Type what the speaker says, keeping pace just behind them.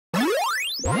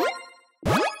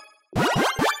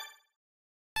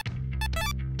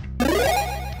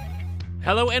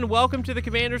Hello and welcome to the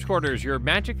Commander's Quarters, your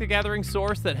Magic the Gathering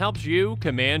source that helps you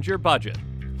command your budget.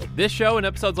 This show and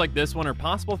episodes like this one are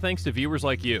possible thanks to viewers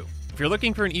like you. If you're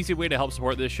looking for an easy way to help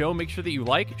support this show, make sure that you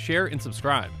like, share, and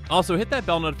subscribe. Also, hit that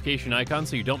bell notification icon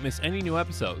so you don't miss any new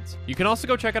episodes. You can also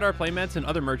go check out our playmats and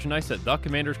other merchandise at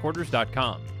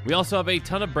thecommandersquarters.com. We also have a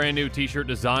ton of brand new t-shirt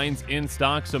designs in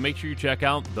stock, so make sure you check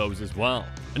out those as well.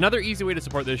 Another easy way to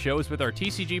support this show is with our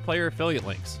TCG Player affiliate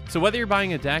links. So whether you're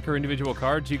buying a deck or individual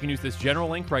cards, you can use this general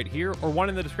link right here or one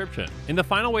in the description. And the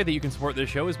final way that you can support this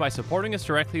show is by supporting us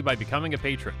directly by becoming a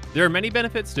patron. There are many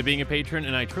benefits to being a patron,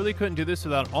 and I truly couldn't do this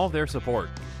without all their support.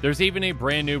 There's even a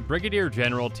brand new Brigadier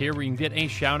General tier where you can get a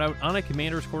shout out on a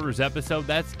Commander's Quarters episode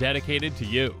that's dedicated to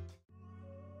you.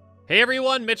 Hey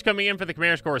everyone, Mitch coming in for the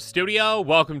Commander's Quarters studio.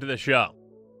 Welcome to the show.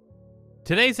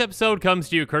 Today's episode comes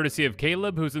to you courtesy of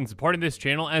Caleb, who's been supporting this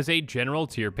channel as a general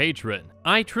tier patron.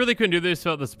 I truly couldn't do this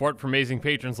without the support from amazing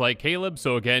patrons like Caleb,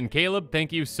 so again, Caleb,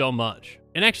 thank you so much.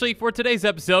 And actually, for today's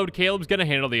episode, Caleb's gonna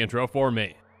handle the intro for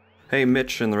me. Hey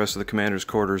Mitch and the rest of the Commander's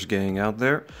Quarters gang out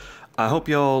there. I hope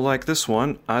y'all like this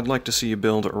one. I'd like to see you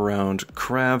build around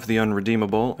Krav the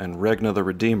Unredeemable and Regna the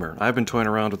Redeemer. I've been toying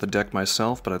around with the deck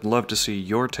myself, but I'd love to see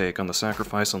your take on the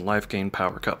sacrifice and life gain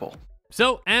power couple.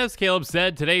 So, as Caleb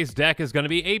said, today's deck is going to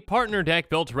be a partner deck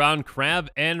built around Krav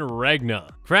and Regna.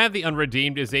 Krav the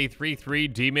Unredeemed is a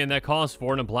 3/3 demon that costs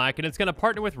 4 and a black, and it's going to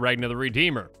partner with Regna the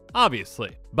Redeemer.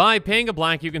 Obviously. By paying a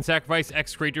black, you can sacrifice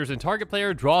X creatures and target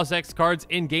player draws X cards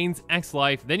and gains X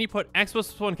life, then you put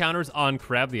X+1 counters on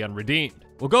Krav the Unredeemed.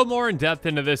 We'll go more in depth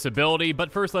into this ability,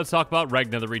 but first let's talk about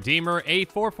Regna the Redeemer, a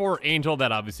 4/4 angel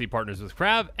that obviously partners with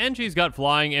Krav, and she's got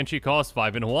flying and she costs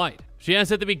 5 and a white. She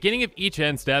has at the beginning of each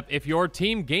end step, if your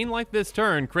team gain life this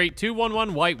turn, create 2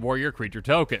 1/1 white warrior creature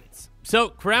tokens. So,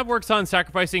 Krav works on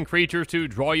sacrificing creatures to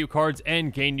draw you cards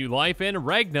and gain you life, and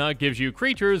Regna gives you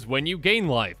creatures when you gain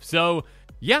life. So,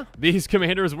 yeah, these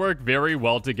commanders work very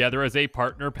well together as a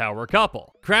partner power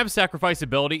couple. Krav's sacrifice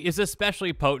ability is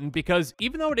especially potent because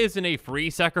even though it isn't a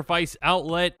free sacrifice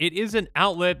outlet, it is an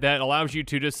outlet that allows you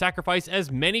to just sacrifice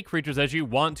as many creatures as you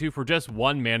want to for just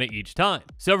 1 mana each time.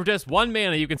 So for just 1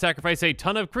 mana, you can sacrifice a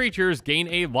ton of creatures, gain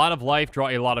a lot of life, draw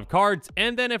a lot of cards,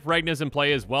 and then if Regna's in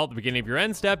play as well at the beginning of your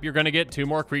end step, you're going to get 2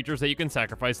 more creatures that you can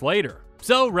sacrifice later.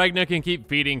 So Regna can keep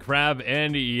feeding Krav,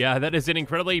 and yeah, that is an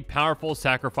incredibly powerful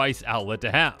sacrifice outlet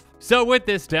to have. So with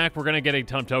this deck, we're going to get a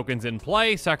ton of tokens in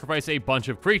play, sacrifice a bunch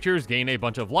of creatures, gain a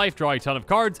bunch of life, draw a ton of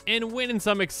cards, and win in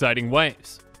some exciting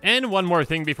ways. And one more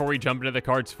thing before we jump into the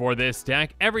cards for this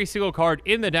deck, every single card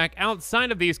in the deck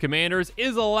outside of these commanders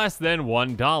is less than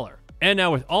 $1. And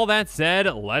now with all that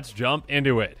said, let's jump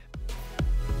into it.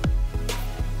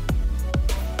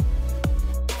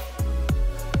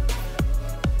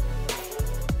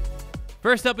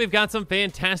 First up, we've got some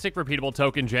fantastic repeatable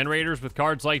token generators with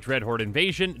cards like Dreadhorde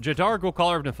Invasion, Jadar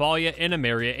Golcaller of Nephalia, and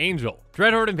Emeria Angel.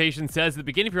 Dreadhorde Invasion says at the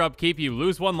beginning of your upkeep, you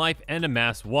lose 1 life and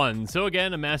amass 1. So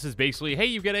again, amass is basically, hey,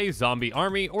 you get a zombie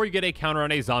army, or you get a counter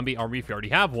on a zombie army if you already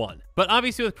have one. But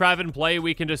obviously with Krav in play,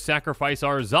 we can just sacrifice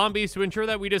our zombies to ensure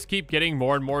that we just keep getting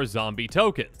more and more zombie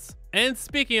tokens. And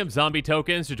speaking of zombie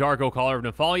tokens, Jadar Golcaller of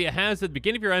Nephalia has at the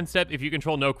beginning of your end step, if you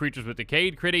control no creatures with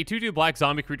Decayed, create a 2/2 black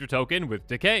zombie creature token with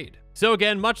Decayed. So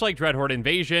again, much like Dreadhorde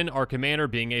Invasion, our commander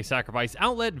being a sacrifice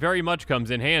outlet very much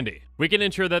comes in handy. We can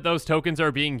ensure that those tokens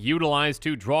are being utilized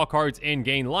to draw cards and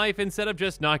gain life instead of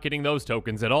just not getting those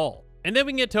tokens at all. And then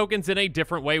we can get tokens in a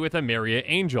different way with Emeria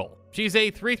Angel. She's a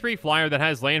 3/3 flyer that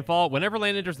has landfall. Whenever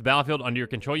land enters the battlefield under your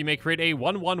control, you may create a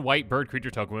 1/1 white bird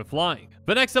creature token with flying.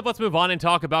 But next up, let's move on and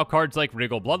talk about cards like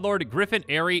Regal Bloodlord, Griffin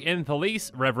Airy, and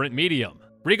Thalis, Reverent Medium.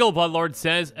 Regal Bloodlord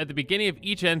says, at the beginning of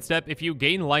each end step, if you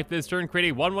gain life this turn,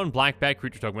 create a 1/1 black bat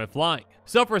creature token with flying.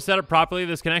 So if we're set up properly,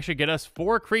 this can actually get us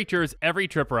 4 creatures every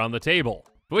trip around the table.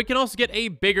 But we can also get a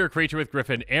bigger creature with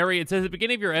Griffin Airy. It says at the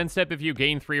beginning of your end step, if you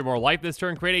gain 3 or more life this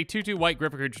turn, create a 2/2 white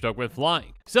Griffin creature token with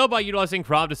flying. So by utilizing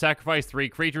Krav to sacrifice 3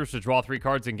 creatures to draw 3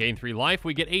 cards and gain 3 life,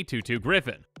 we get a 2/2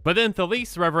 Griffin. But then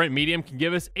Thalis, Reverent Medium, can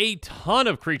give us a ton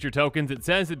of creature tokens. It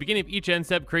says at the beginning of each end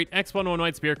step, create X1/1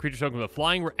 white spirit creature token with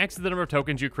flying, where X is the number of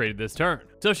tokens you created this turn.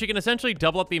 So she can essentially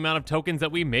double up the amount of tokens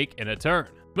that we make in a turn.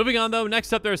 Moving on though,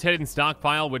 next up there's Hidden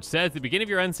Stockpile, which says at the beginning of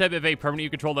your end step, if a permanent you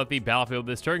control left the battlefield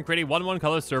this turn, create a 1/1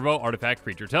 color servo artifact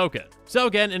creature token. So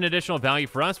again, an additional value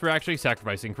for us for actually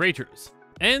sacrificing creatures.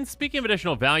 And speaking of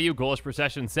additional value, Ghoulish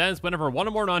Procession says, whenever 1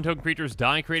 or more non-token creatures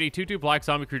die, create a 2/2 black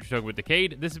zombie creature token with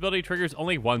Decayed. This ability triggers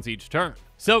only once each turn.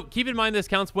 So keep in mind this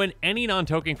counts when any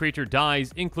non-token creature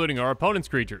dies, including our opponent's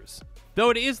creatures, though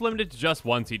it is limited to just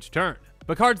once each turn.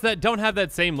 But cards that don't have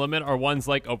that same limit are ones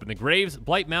like Open the Graves,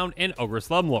 Blightmound, and Ogre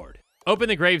Slumlord. Open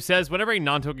the Grave says whenever a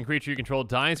non-token creature you control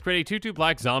dies, create a 2/2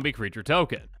 black zombie creature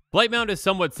token. Blightmound is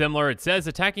somewhat similar. It says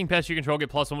attacking pests you control get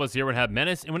 +1/+0 and have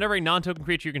menace, and whenever a non-token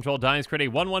creature you control dies, create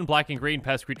a 1/1 black and green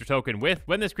pest creature token with,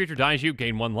 when this creature dies, you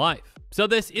gain 1 life. So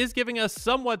this is giving us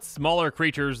somewhat smaller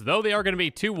creatures, though they are going to be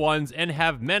 2/1s and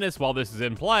have menace while this is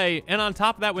in play, and on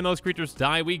top of that, when those creatures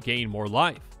die, we gain more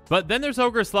life. But then there's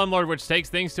Ogre Slumlord, which takes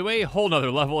things to a whole nother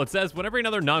level. It says whenever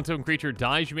another non-token creature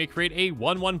dies, you may create a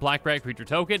 1/1 black rat creature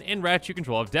token, and rats you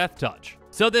control have Death Touch.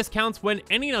 So this counts when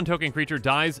any non-token creature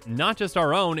dies, not just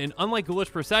our own, and unlike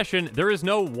Ghoulish Procession, there is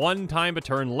no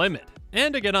one-time-a-turn limit.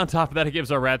 And again, on top of that, it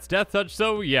gives our rats Death Touch,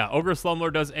 so yeah, Ogre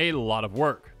Slumlord does a lot of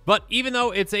work. But even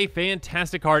though it's a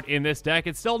fantastic card in this deck,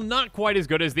 it's still not quite as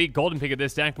good as the Golden Pig of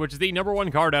this deck, which is the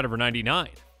 #1 card out of our 99.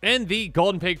 And the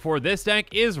Golden Pig for this deck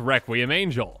is Requiem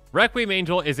Angel. Requiem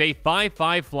Angel is a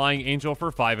 5/5 flying angel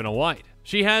for 5 and a white.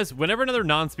 She has, whenever another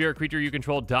non-spirit creature you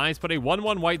control dies, put a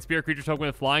 1/1 white spirit creature token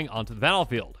with flying onto the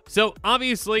battlefield. So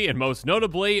obviously, and most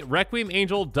notably, Requiem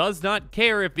Angel does not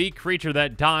care if the creature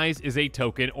that dies is a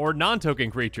token or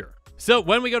non-token creature. So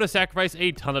when we go to sacrifice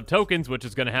a ton of tokens, which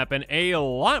is going to happen a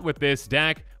lot with this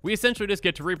deck, we essentially just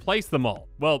get to replace them all.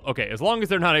 Well, okay, as long as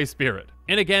they're not a spirit.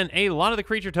 And again, a lot of the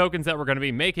creature tokens that we're going to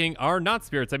be making are not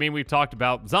spirits. I mean, we've talked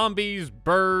about zombies,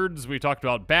 birds, we've talked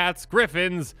about bats,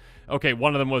 griffins. Okay,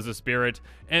 one of them was a spirit.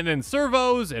 And then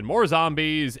servos, and more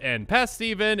zombies, and pests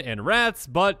even, and rats.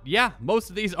 But yeah,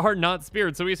 most of these are not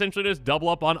spirits, so we essentially just double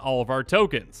up on all of our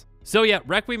tokens. So yeah,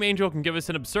 Requiem Angel can give us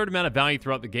an absurd amount of value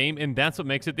throughout the game, and that's what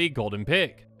makes it the Golden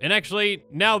Pig. And actually,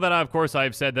 now that of course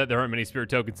I've said that there aren't many spirit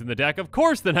tokens in the deck, of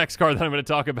course the next card that I'm going to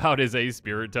talk about is a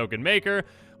spirit token maker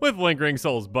with Lingering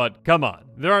Souls, but come on,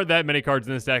 there aren't that many cards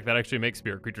in this deck that actually make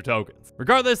spirit creature tokens.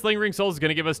 Regardless, Lingering Souls is going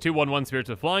to give us 2 1/1 spirits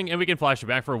with flying, and we can flash it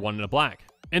back for 1 and a black.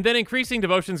 And then Increasing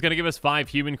Devotion is going to give us 5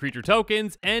 human creature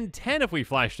tokens, and 10 if we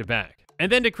flashed it back.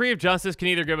 And then Decree of Justice can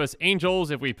either give us angels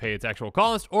if we pay its actual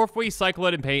cost, or if we cycle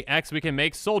it and pay X, we can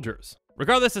make soldiers.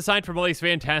 Regardless, aside from all these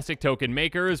fantastic token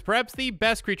makers, perhaps the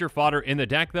best creature fodder in the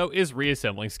deck, though, is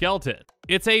Reassembling Skeleton.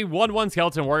 It's a 1/1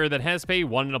 skeleton warrior that has pay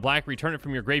 1 and a black, return it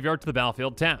from your graveyard to the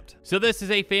battlefield tapped. So this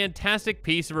is a fantastic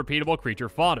piece of repeatable creature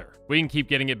fodder. We can keep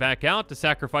getting it back out to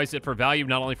sacrifice it for value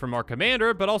not only from our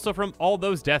commander, but also from all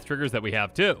those death triggers that we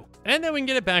have too. And then we can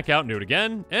get it back out and do it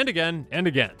again, and again, and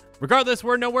again. Regardless,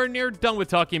 we're nowhere near done with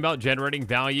talking about generating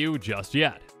value just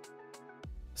yet.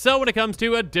 So when it comes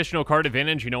to additional card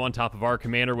advantage, on top of our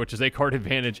commander, which is a card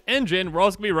advantage engine, we're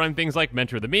also going to be running things like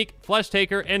Mentor of the Meek, Flesh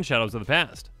Taker, and Shadows of the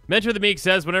Past. Mentor of the Meek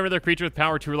says whenever their creature with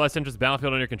power 2 or less enters the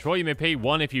battlefield under your control, you may pay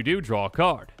 1. If you do, draw a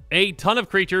card. A ton of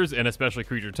creatures, and especially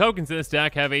creature tokens in this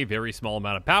deck, have a very small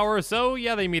amount of power, so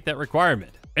yeah, they meet that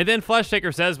requirement. And then Flesh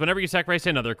Taker says whenever you sacrifice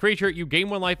another creature, you gain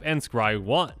 1 life and scry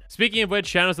 1. Speaking of which,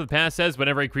 Shadows of the Past says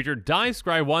whenever a creature dies,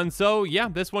 scry 1, so yeah,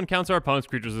 this one counts our opponent's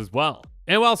creatures as well.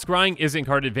 And while scrying isn't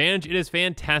card advantage, it is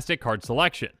fantastic card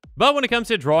selection. But when it comes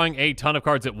to drawing a ton of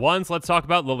cards at once, let's talk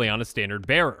about Liliana's Standard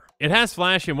Bearer. It has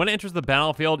flash, and when it enters the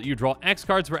battlefield, you draw X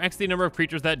cards where X the number of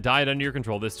creatures that died under your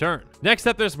control this turn. Next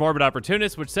up, there's Morbid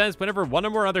Opportunist, which says whenever 1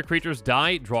 or more other creatures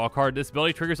die, draw a card. This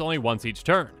ability triggers only once each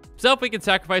turn. So if we can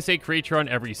sacrifice a creature on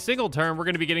every single turn, we're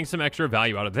going to be getting some extra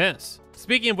value out of this.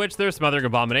 Speaking of which, there's Smothering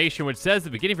Abomination, which says at the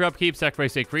beginning of your upkeep,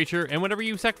 sacrifice a creature, and whenever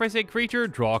you sacrifice a creature,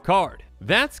 draw a card.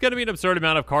 That's going to be an absurd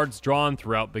amount of cards drawn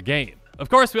throughout the game. Of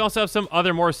course, we also have some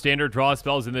other more standard draw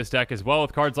spells in this deck as well,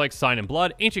 with cards like Sign in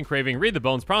Blood, Ancient Craving, Read the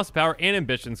Bones, Promise Power, and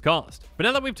Ambition's Cost. But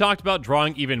now that we've talked about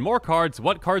drawing even more cards,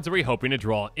 what cards are we hoping to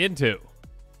draw into?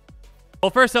 Well,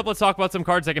 first up, let's talk about some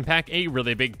cards that can pack a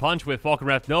really big punch with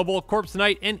Falkenrath Noble, Corpse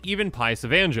Knight, and even Pious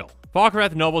Evangel.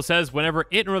 Falkenrath Noble says whenever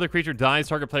it or other creature dies,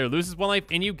 target player loses 1 life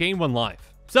and you gain 1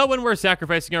 life. So when we're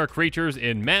sacrificing our creatures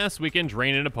in mass, we can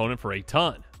drain an opponent for a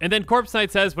ton. And then Corpse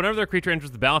Knight says whenever their creature enters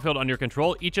the battlefield under your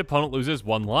control, each opponent loses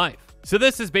 1 life. So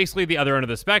this is basically the other end of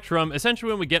the spectrum.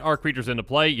 Essentially, when we get our creatures into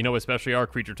play, especially our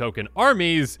creature token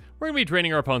armies, we're going to be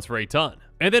draining our opponents for a ton.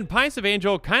 And then Pious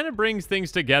Evangel kind of brings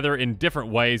things together in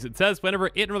different ways. It says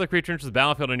whenever it or other creature enters the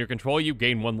battlefield under your control, you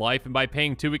gain 1 life, and by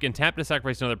paying 2, we can tap to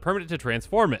sacrifice another permanent to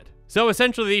transform it. So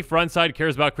essentially, the front side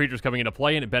cares about creatures coming into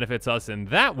play, and it benefits us in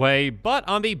that way, but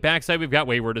on the back side, we've got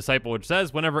Wayward Disciple, which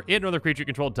says whenever it or other creature you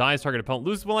control dies, target opponent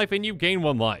loses 1 life, and you gain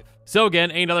 1 life. So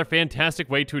again, another fantastic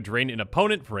way to drain an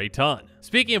opponent for a ton.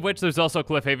 Speaking of which, there's also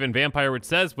Cliffhaven Vampire, which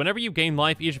says whenever you gain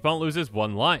life, each opponent loses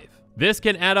 1 life. This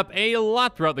can add up a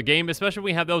lot throughout the game, especially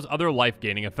when we have those other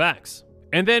life-gaining effects.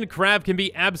 And then Krav can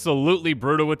be absolutely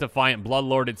brutal with Defiant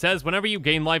Bloodlord. It says whenever you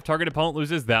gain life, target opponent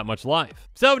loses that much life.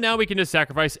 So now we can just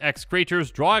sacrifice X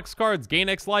creatures, draw X cards, gain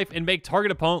X life, and make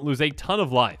target opponent lose a ton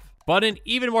of life. But an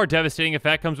even more devastating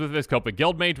effect comes with Viscopic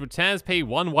Guildmage, which says pay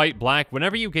 1 white black.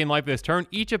 Whenever you gain life this turn,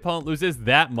 each opponent loses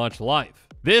that much life.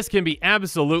 This can be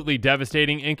absolutely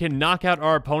devastating and can knock out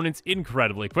our opponents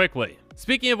incredibly quickly.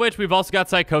 Speaking of which, we've also got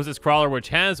Psychosis Crawler, which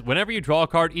has, whenever you draw a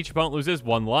card, each opponent loses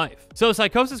 1 life. So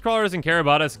Psychosis Crawler doesn't care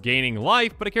about us gaining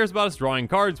life, but it cares about us drawing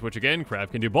cards, which again,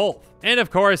 Krav can do both. And of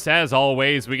course, as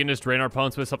always, we can just drain our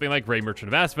opponents with something like Ray Merchant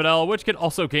of Asphodel, which can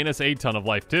also gain us a ton of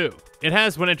life too. It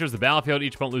has, when it enters the battlefield,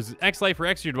 each opponent loses X life for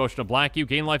X your devotion to black, you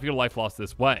gain life, you get a life loss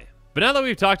this way. But now that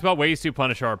we've talked about ways to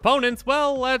punish our opponents,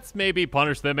 well, let's maybe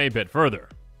punish them a bit further.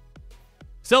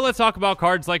 So let's talk about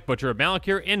cards like Butcher of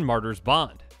Malakir and Martyr's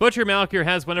Bond. Butcher of Malakir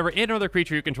has whenever it or other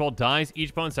creature you control dies,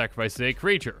 each opponent sacrifices a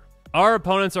creature. Our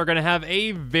opponents are going to have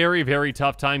a very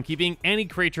tough time keeping any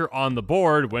creature on the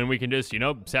board when we can just,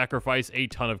 sacrifice a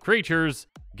ton of creatures,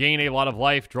 gain a lot of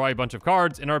life, draw a bunch of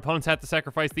cards, and our opponents have to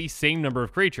sacrifice the same number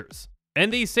of creatures.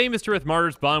 And the same is true with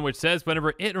Martyr's Bond, which says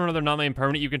whenever it or another non-land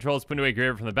permanent you control is put into a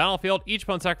graveyard from the battlefield, each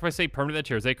opponent sacrifices a permanent that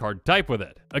shares a card type with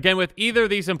it. Again, with either of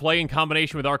these in play in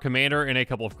combination with our commander and a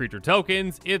couple of creature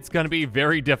tokens, it's going to be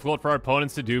very difficult for our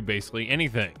opponents to do basically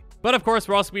anything. But of course,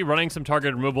 we'll also be running some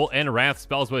target removal and wrath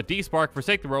spells with Despark,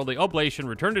 Forsake the Worldly, Oblation,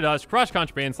 Return to Dust, Crush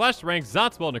Contraband, Slash the Ranks,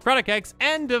 Zotspell, Necrotic X,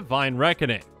 and Divine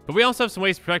Reckoning. But we also have some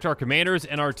ways to protect our commanders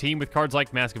and our team with cards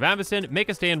like Mask of Avacyn, Make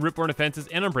a Stand, Rootborn Defenses,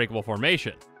 and Unbreakable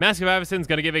Formation. Mask of Avacyn is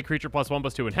going to give a creature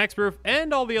 +1/+2 and Hexproof,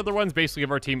 and all the other ones basically give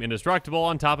our team indestructible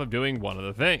on top of doing one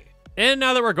other thing. And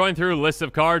now that we're going through lists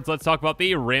of cards, let's talk about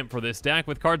the ramp for this deck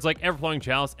with cards like Everflowing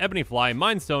Chalice, Ebony Fly,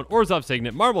 Mindstone, Orzhov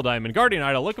Signet, Marble Diamond, Guardian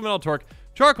Idol, Liquid Metal Torque,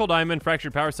 Charcoal Diamond,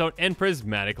 Fractured Power Stone, and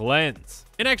Prismatic Lens.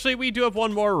 And actually, we do have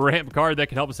one more ramp card that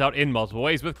can help us out in multiple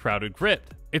ways with Crowded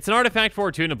Crypt. It's an artifact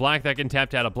for 2 and a black that can tap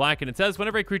to add a black, and it says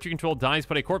whenever a creature you control dies,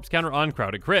 put a corpse counter on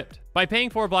Crowded Crypt. By paying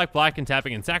 4 black and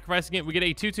tapping and sacrificing it, we get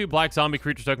a 2/2 black zombie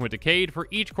creature token with Decayed for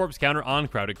each corpse counter on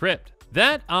Crowded Crypt.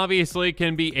 That obviously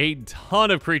can be a ton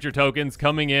of creature tokens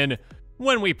coming in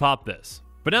when we pop this.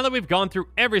 But now that we've gone through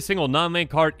every single non-land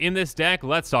card in this deck,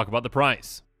 let's talk about the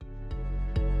price.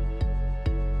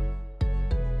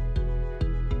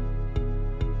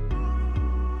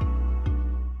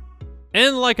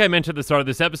 And like I mentioned at the start of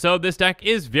this episode, this deck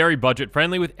is very budget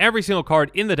friendly with every single card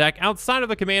in the deck outside of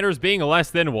the commanders being less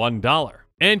than $1.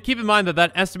 And keep in mind that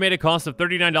that estimated cost of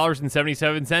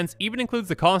 $39.77 even includes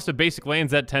the cost of basic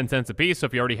lands at 10 cents a piece, so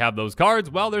if you already have those cards,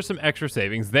 well, there's some extra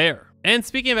savings there. And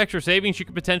speaking of extra savings, you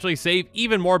could potentially save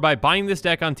even more by buying this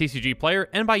deck on TCG Player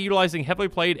and by utilizing heavily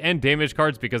played and damaged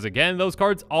cards because again, those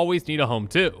cards always need a home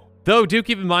too. Though do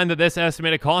keep in mind that this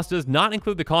estimated cost does not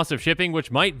include the cost of shipping,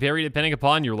 which might vary depending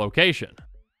upon your location.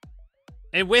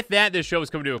 And with that, this show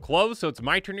is coming to a close, so it's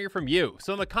my turn to hear from you.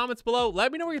 So in the comments below,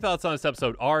 let me know what your thoughts on this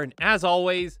episode are, and as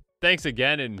always, thanks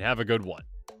again and have a good one.